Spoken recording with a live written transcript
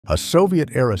A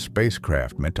Soviet-era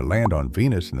spacecraft meant to land on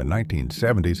Venus in the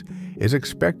 1970s is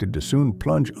expected to soon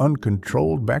plunge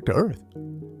uncontrolled back to Earth.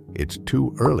 It's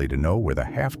too early to know where the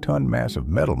half-ton mass of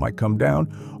metal might come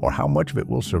down or how much of it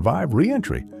will survive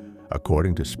re-entry,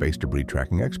 according to space debris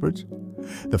tracking experts.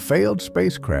 The failed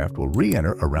spacecraft will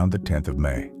re-enter around the 10th of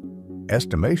May.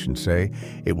 Estimations say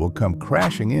it will come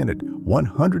crashing in at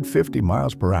 150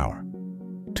 miles per hour,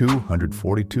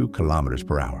 242 kilometers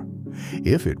per hour,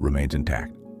 if it remains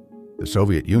intact. The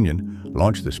Soviet Union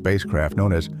launched the spacecraft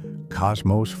known as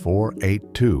Kosmos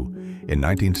 482 in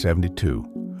 1972,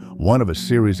 one of a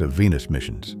series of Venus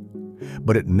missions.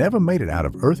 But it never made it out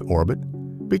of Earth orbit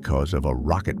because of a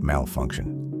rocket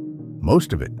malfunction.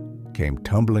 Most of it came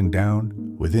tumbling down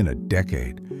within a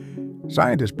decade.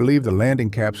 Scientists believe the landing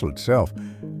capsule itself,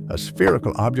 a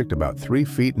spherical object about 3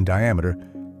 feet in diameter,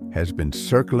 has been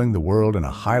circling the world in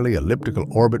a highly elliptical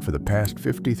orbit for the past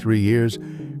 53 years,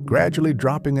 gradually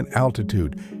dropping in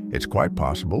altitude. It's quite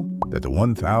possible that the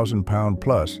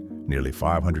 1,000-pound-plus, nearly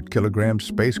 500-kilogram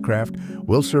spacecraft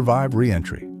will survive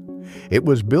re-entry. It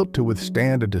was built to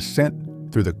withstand a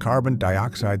descent through the carbon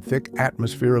dioxide-thick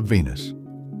atmosphere of Venus.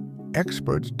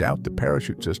 Experts doubt the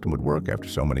parachute system would work after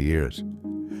so many years.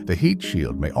 The heat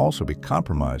shield may also be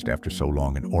compromised after so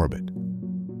long in orbit.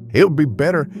 It would be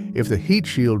better if the heat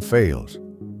shield fails,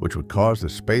 which would cause the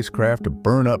spacecraft to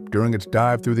burn up during its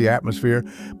dive through the atmosphere,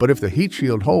 but if the heat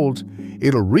shield holds,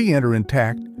 it'll re-enter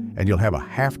intact and you'll have a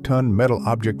half-ton metal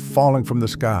object falling from the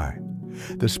sky.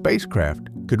 The spacecraft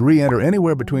could re-enter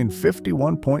anywhere between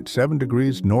 51.7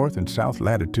 degrees north and south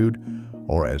latitude,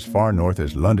 or as far north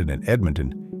as London and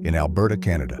Edmonton in Alberta,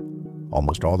 Canada,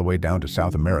 almost all the way down to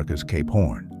South America's Cape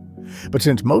Horn. But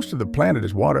since most of the planet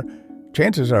is water,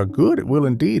 chances are good it will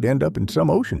indeed end up in some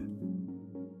ocean.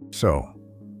 So,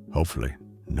 hopefully,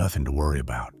 nothing to worry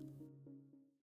about.